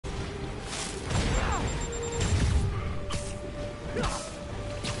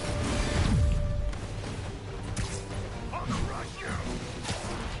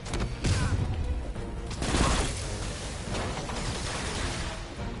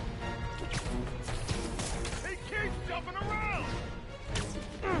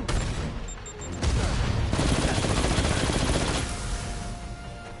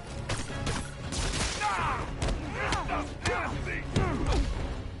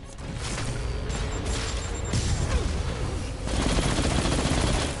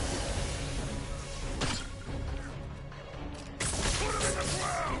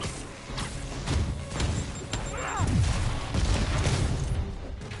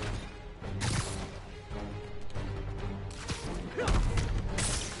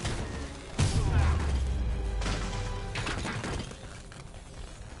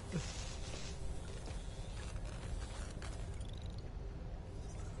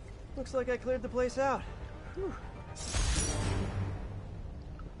Looks like I cleared the place out. Whew.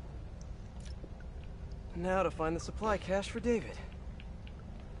 Now to find the supply cache for David.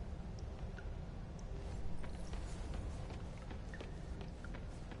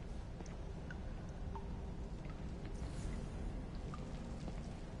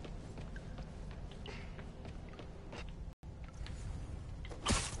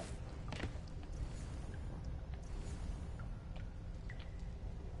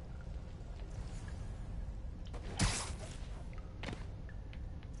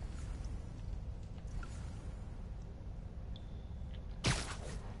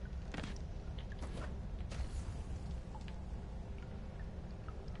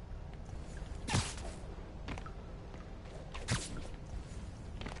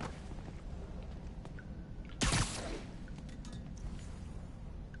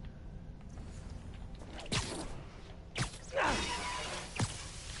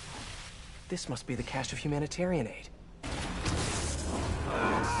 This must be the cache of humanitarian aid.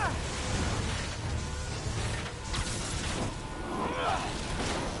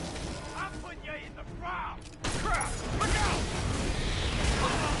 I'm putting you in the ground! Crap! Look out!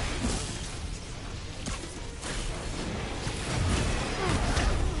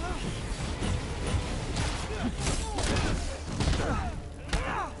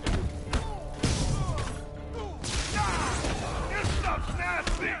 This stuff's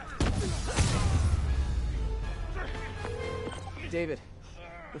nasty! David,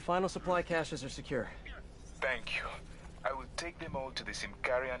 the final supply caches are secure. Thank you. I will take them all to the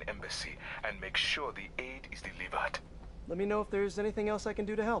Simkarian embassy and make sure the aid is delivered. Let me know if there's anything else I can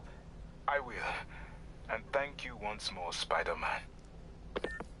do to help. I will. And thank you once more, Spider-Man.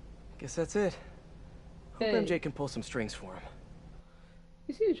 Guess that's it. Hope Hey. MJ can pull some strings for him.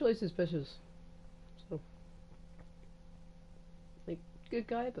 He's usually suspicious. So, like, good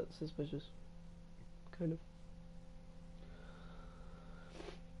guy, but suspicious. Kind of.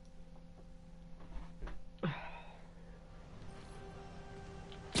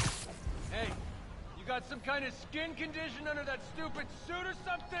 Hey, you got some kind of skin condition under that stupid suit or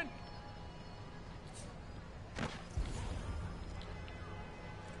something?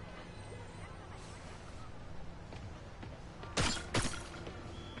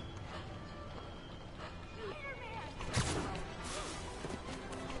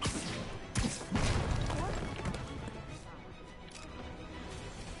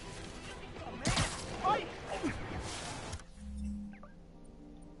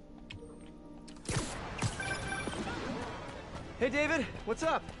 Hey David, what's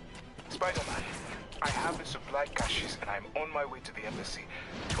up? Spider-Man, I have the supply caches and I'm on my way to the embassy,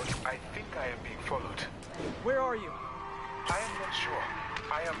 but I think I am being followed. Where are you? I am not sure.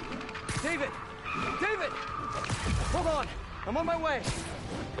 I am... David! David! Hold on, I'm on my way.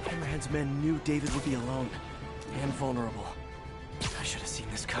 Hammerhead's men knew David would be alone and vulnerable. I should have seen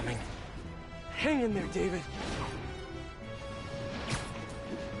this coming. Hang in there, David.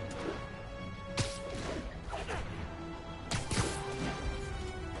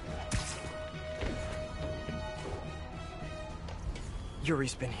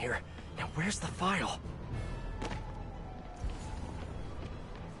 Yuri's been here. Now where's the file?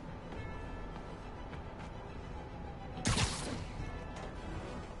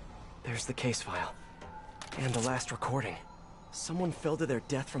 There's the case file. And the last recording. Someone fell to their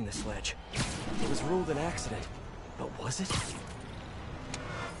death from this ledge. It was ruled an accident. But was it?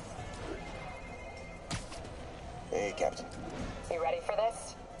 Hey, Captain. You ready for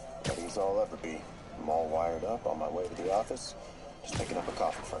this? Ready as I'll ever be. I'm all wired up, on my way to the office. Just picking up a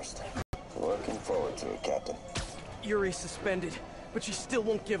coffee first. Looking forward to it, Captain. Yuri's suspended, but she still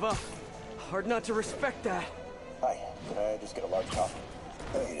won't give up. Hard not to respect that. Hi, can I just get a large coffee?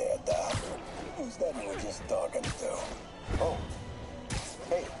 Hey there, Doc. Who's that you were just talking to? Oh.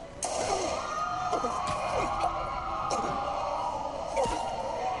 Hey.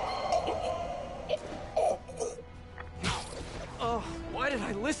 Oh, why did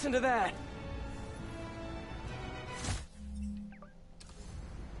I listen to that?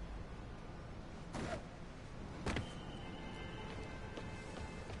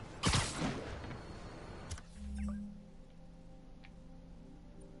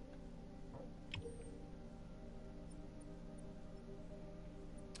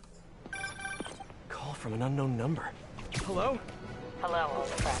 From an unknown number. Hello? Hello, old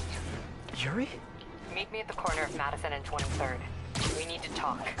friend. Yuri? Meet me at the corner of Madison and 23rd. We need to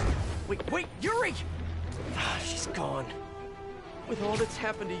talk. Wait, Yuri! She's gone. With all that's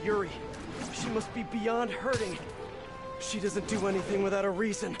happened to Yuri, she must be beyond hurting. She doesn't do anything without a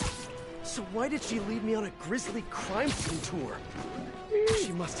reason. So why did she lead me on a grisly crime scene tour?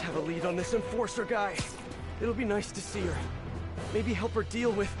 She must have a lead on this enforcer guy. It'll be nice to see her. Maybe help her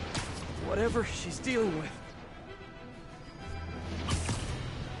deal with whatever she's dealing with.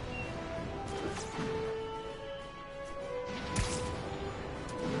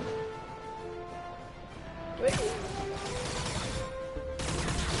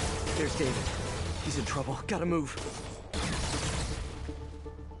 There's David. He's in trouble. Gotta move.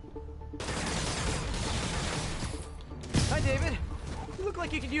 Hi, David. You look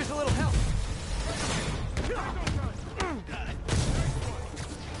like you could use a little help.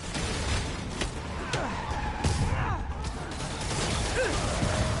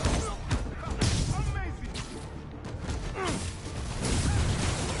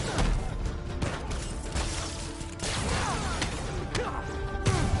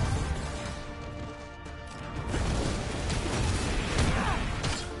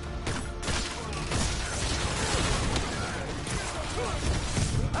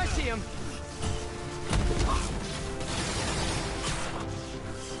 I see him.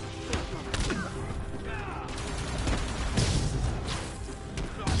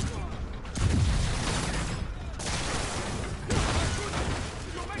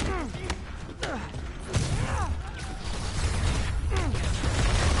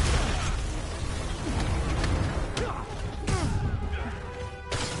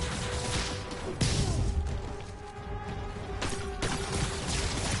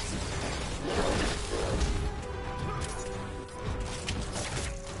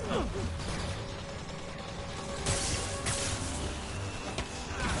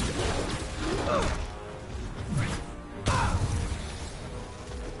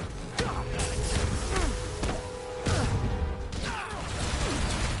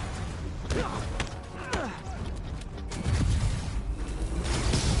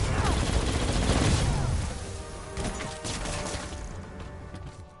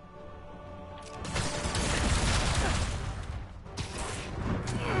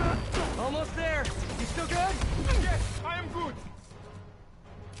 Almost there. You still good? Yes, I am good.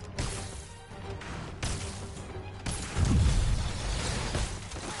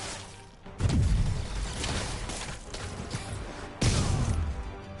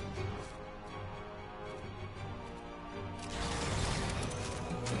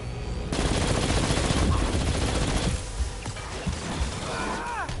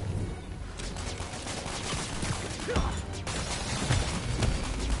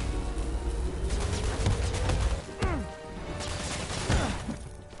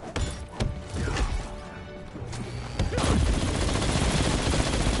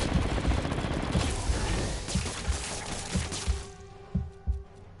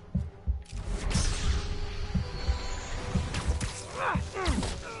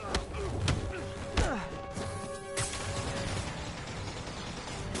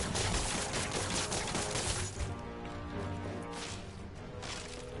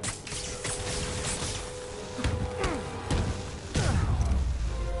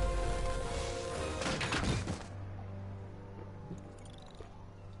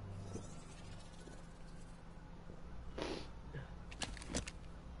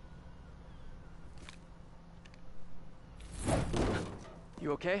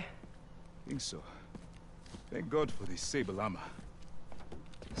 You okay? Think so. Thank God for the sable armor.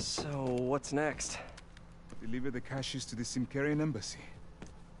 So, what's next? Deliver the caches to the Simkarian embassy.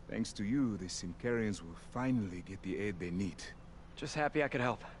 Thanks to you, the Simkarians will finally get the aid they need. Just happy I could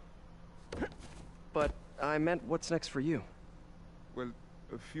help. But I meant what's next for you? Well,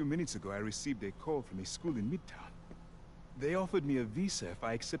 a few minutes ago I received a call from a school in Midtown. They offered me a visa if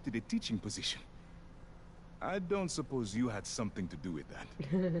I accepted a teaching position. I don't suppose you had something to do with that.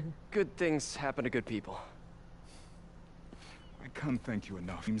 Good things happen to good people. I can't thank you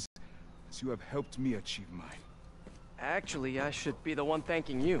enough, as you have helped me achieve mine. Actually, I should be the one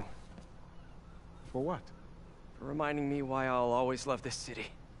thanking you. For what? For reminding me why I'll always love this city.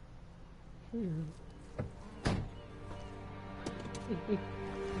 Little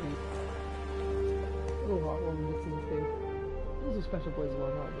heartwarming this scene too. There's a special place in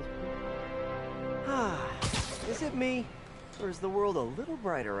my heart at this point. Ah, is it me? Or is the world a little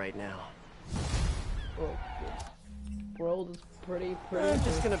brighter right now? Well, the world is pretty. I'm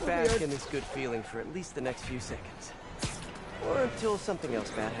just gonna bask in this good feeling for at least the next few seconds. Or until something else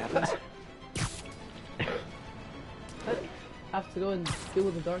bad happens. I have to go and deal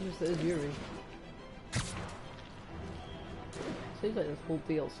with the darkness that is Yuri. Seems like this whole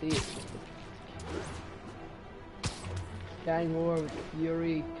DLC is just a gang war with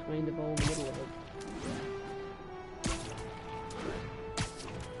Yuri kind of all in the middle of it.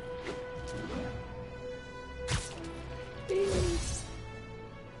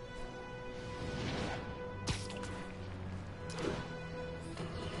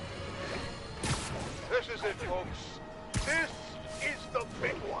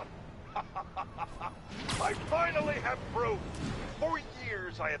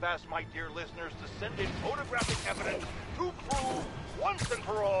 years, I have asked my dear listeners to send in photographic evidence to prove, once and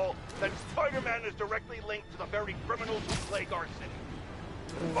for all, that Spider-Man is directly linked to the very criminals who plague our city.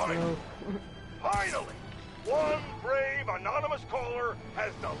 Finally, one brave anonymous caller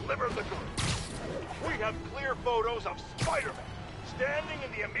has delivered the goods. We have clear photos of Spider-Man standing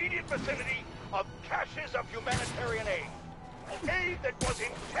in the immediate vicinity of caches of humanitarian aid. Aid that was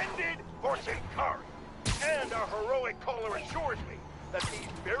intended for Sincari. And our heroic caller assures me that these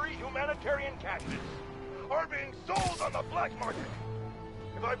very humanitarian caches are being sold on the black market.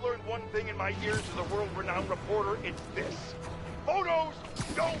 If I've learned one thing in my years as a world-renowned reporter, it's this. Photos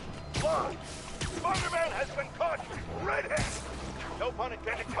don't lie. Spider-Man has been caught red-handed. No pun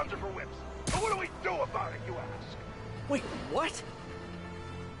intended, guns are for whips. So what do we do about it, you ask? Wait, what?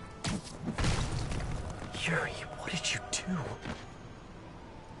 Yuri, what did you do?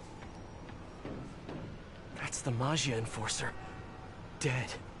 That's the Magia Enforcer.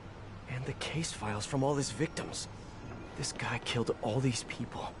 Dead. And the case files from all his victims. This guy killed all these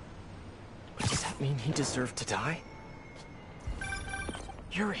people. But does that mean he deserved to die?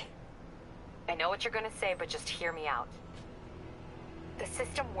 Yuri! I know what you're gonna say, but just hear me out. The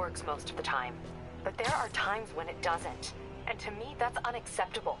system works most of the time, but there are times when it doesn't. And to me, that's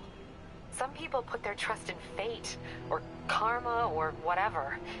unacceptable. Some people put their trust in fate, or karma, or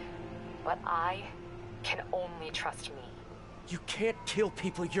whatever. But I can only trust me. You can't kill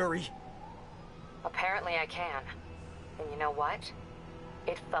people, Yuri! Apparently I can. And you know what?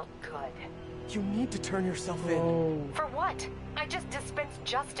 It felt good. You need to turn yourself in. For what? I just dispensed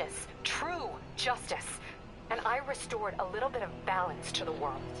justice. True justice. And I restored a little bit of balance to the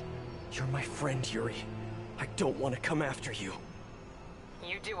world. You're my friend, Yuri. I don't want to come after you.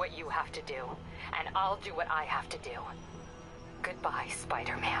 You do what you have to do, and I'll do what I have to do. Goodbye,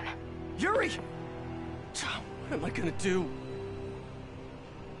 Spider-Man. Yuri! What am I gonna do?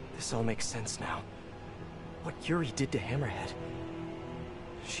 This all makes sense now. What Yuri did to Hammerhead.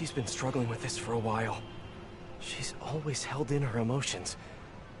 She's been struggling with this for a while. She's always held in her emotions.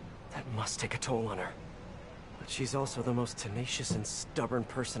 That must take a toll on her. But she's also the most tenacious and stubborn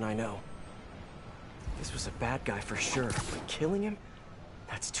person I know. This was a bad guy for sure, but killing him?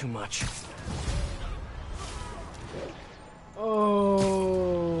 That's too much.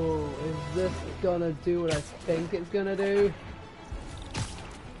 Oh, is this gonna do what I think it's gonna do?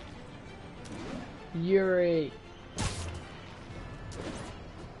 Yuri.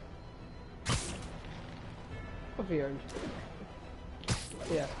 I've earned.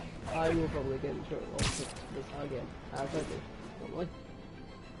 Yeah, I will probably get in trouble with this again, as I do, probably.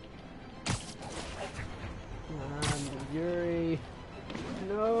 And Yuri.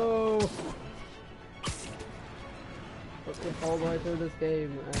 No! Let's get all the way through this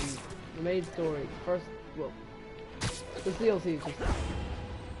game, and the main story. First, well, this DLC is just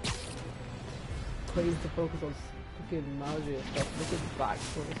plays to focus on fucking Magia stuff. This is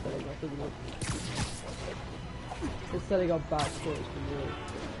backstory setting up, isn't it? It's setting up backstory for Yuri.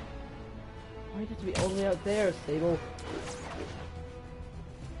 Why did it be all the way out there, Sable?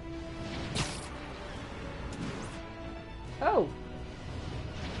 Oh!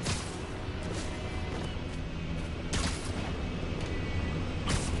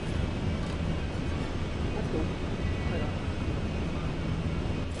 That's cool.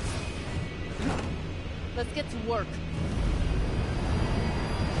 Let's get to work.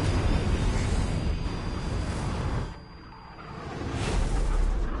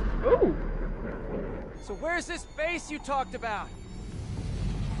 Ooh! So where's this base you talked about?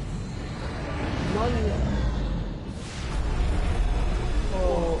 None yet.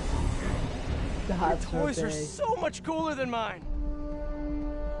 Oh, that's Your toys are so much cooler than mine.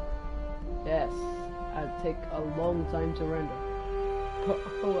 Yes, I'd take a long time to render.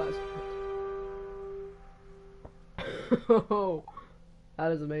 Oh, that's oh,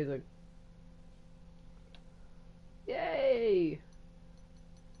 that is amazing. Yay!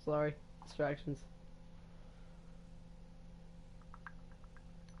 Sorry, distractions.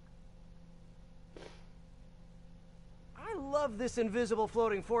 I love this invisible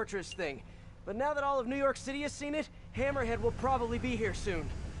floating fortress thing, but now that all of New York City has seen it, Hammerhead will probably be here soon.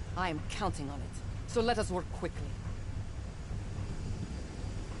 I am counting on it. So let us work quickly.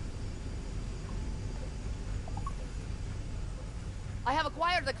 I have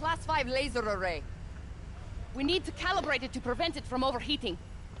acquired a Class 5 laser array. We need to calibrate it to prevent it from overheating.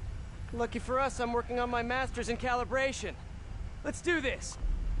 Lucky for us, I'm working on my master's in calibration. Let's do this.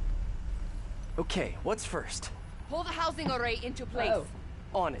 Okay, what's first? Pull the housing array into place. Oh.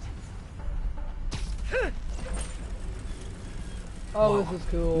 On it. Oh, Whoa, this is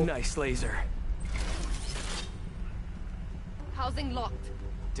cool. Nice laser. Housing locked.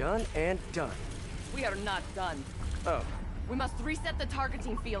 Done and done. We are not done. Oh, We must reset the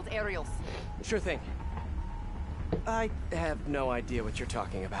targeting field aerials. sure thing. I have no idea what you're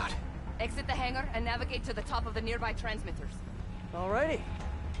talking about. Exit the hangar and navigate to the top of the nearby transmitters. Alrighty.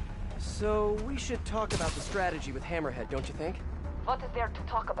 So, we should talk about the strategy with Hammerhead, don't you think? What is there to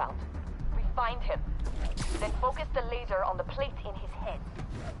talk about? We find him. Then focus the laser on the plate in his head.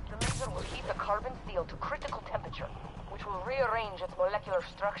 The laser will heat the carbon steel to critical temperature, which will rearrange its molecular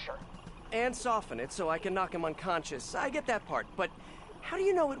structure. And soften it so I can knock him unconscious. I get that part, but how do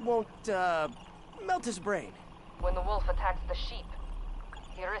you know it won't, melt his brain? When the wolf attacks the sheep,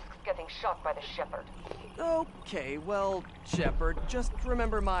 he risks getting shot by the shepherd. Okay, well, Shepard, just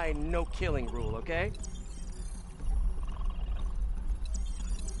remember my no-killing rule, okay?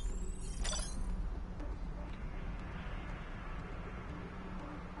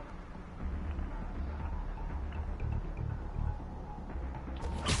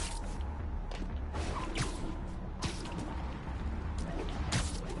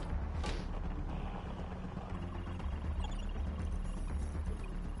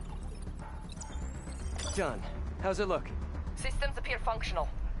 Done. How's it look? Systems appear functional.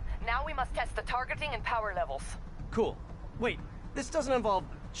 Now we must test the targeting and power levels. Cool. Wait, this doesn't involve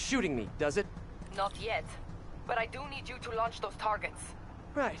shooting me, does it? Not yet. But I do need you to launch those targets.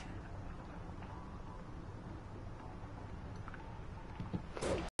 Right.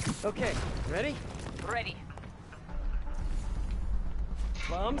 Okay, ready? Ready.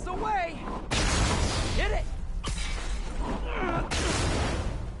 Bombs away! Hit it!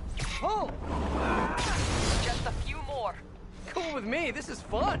 Pull! Just a few more. Cool with me, this is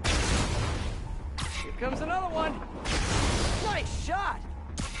fun! Here comes another one! Nice shot!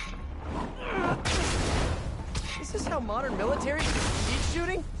 Is this how modern military keep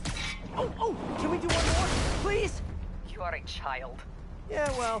shooting? Oh, can we do one more, please? You are a child. Yeah,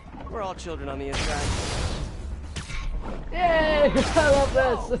 well, we're all children on the inside. Yay! I love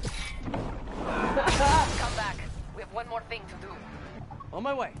this! Come back. We have one more thing to do. On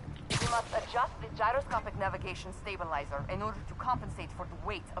my way. We must adjust the gyroscopic navigation stabilizer in order to compensate for the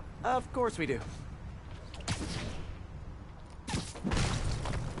weight of... Of course we do.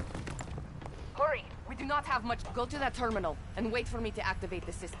 Hurry! We do not have much. Go to that terminal and wait for me to activate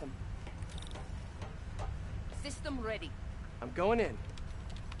the system. System ready. I'm going in.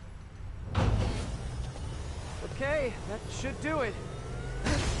 Okay, that should do it.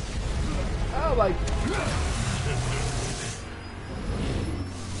 Oh my...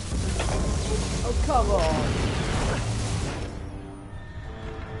 Oh, come on.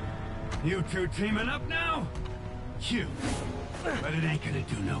 You two teaming up now? Cute. But it ain't gonna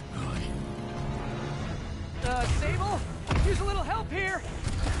do no good. Sable? Use a little help here!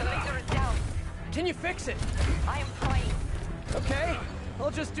 The laser is down. Can you fix it? I am trying. Okay,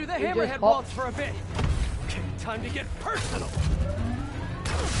 I'll just do the just hammerhead hopped. waltz for a bit. Okay, time to get personal.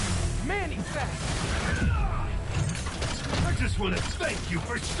 Man, he's fast. I just want to thank you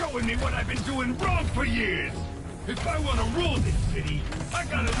for showing me what I've been doing wrong for years. If I want to rule this city, I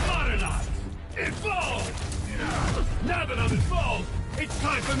gotta modernize, evolve. Now that I'm involved, it's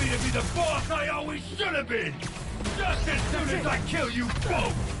time for me to be the boss I always should have been. Just as soon as I kill you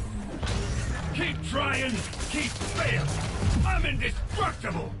both. Keep trying, keep failing. I'm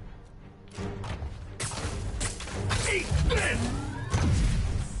indestructible. Eat this!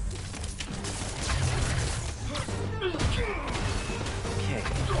 Okay,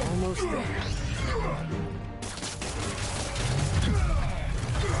 almost there.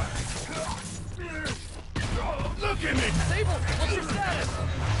 Look at me! Sable, what's your status?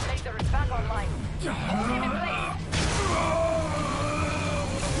 Laser is back online. Get in place.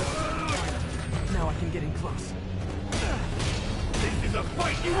 Now I can get in close. This is a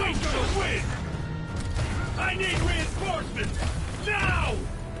fight you ain't gonna win! I need reinforcements! Now!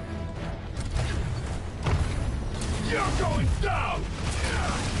 You're going down!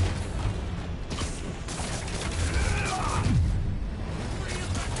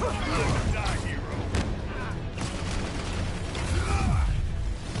 Die, hero!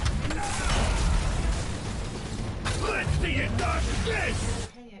 Let's see you dodge this!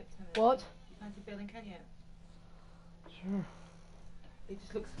 What? Fancy building Kenya? Sure. He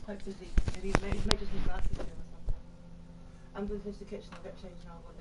just looks quite busy. Maybe just need glasses to him or something. I'm going to finish the kitchen. I'll get changed now.